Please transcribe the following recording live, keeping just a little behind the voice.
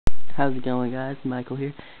How's it going, guys? Michael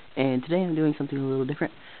here, and today I'm doing something a little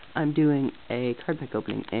different. I'm doing a card pack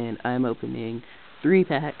opening, and I'm opening 3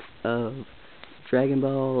 packs of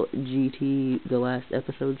Dragonball GT The Last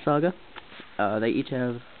Episode Saga. They each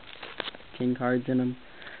have 10 cards in them.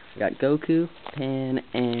 Got Goku, Pan,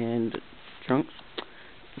 and Trunks.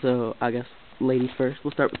 So I guess ladies first.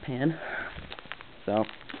 We'll start with Pan. So,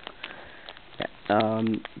 yeah,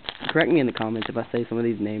 correct me in the comments if I say some of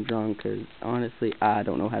these names wrong, because honestly, I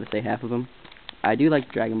don't know how to say half of them. I do like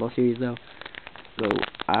the Dragon Ball series though, so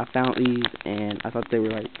I found these and I thought they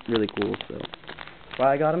were like really cool, so that's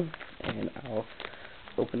why I got them, and I'll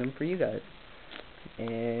open them for you guys.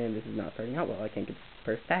 And this is not starting out well. I can't get the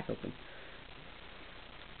first pack open.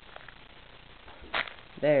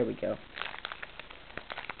 There we go.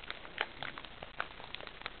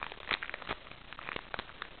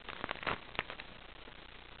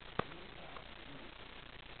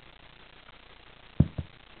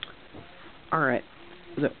 Alright,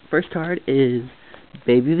 the first card is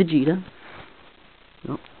Baby Vegeta.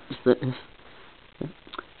 No,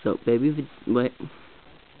 so Baby wait,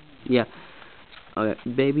 yeah, okay,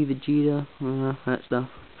 Baby Vegeta, that stuff.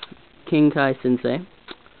 King Kai Sensei,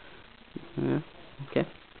 okay.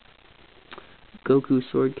 Goku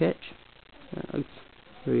Sword Catch, that's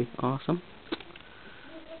pretty awesome.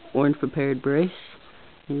 Orange Prepared Brace,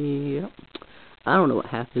 yep. I don't know what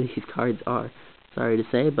half of these cards are, sorry to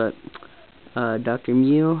say, but Dr.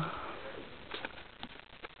 Mew,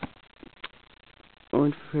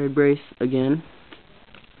 Orange Prepared Brace again,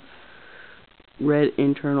 Red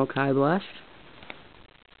Internal Kai Blast,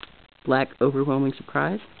 Black Overwhelming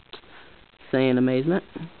Surprise, Saiyan Amazement,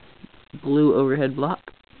 Blue Overhead Block,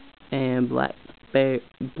 and Black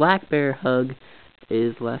Bear Hug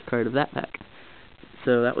is the last card of that pack.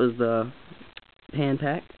 So that was the Pan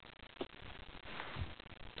pack.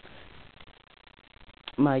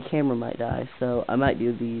 My camera might die, so I might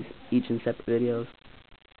do these each in separate videos.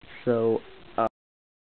 So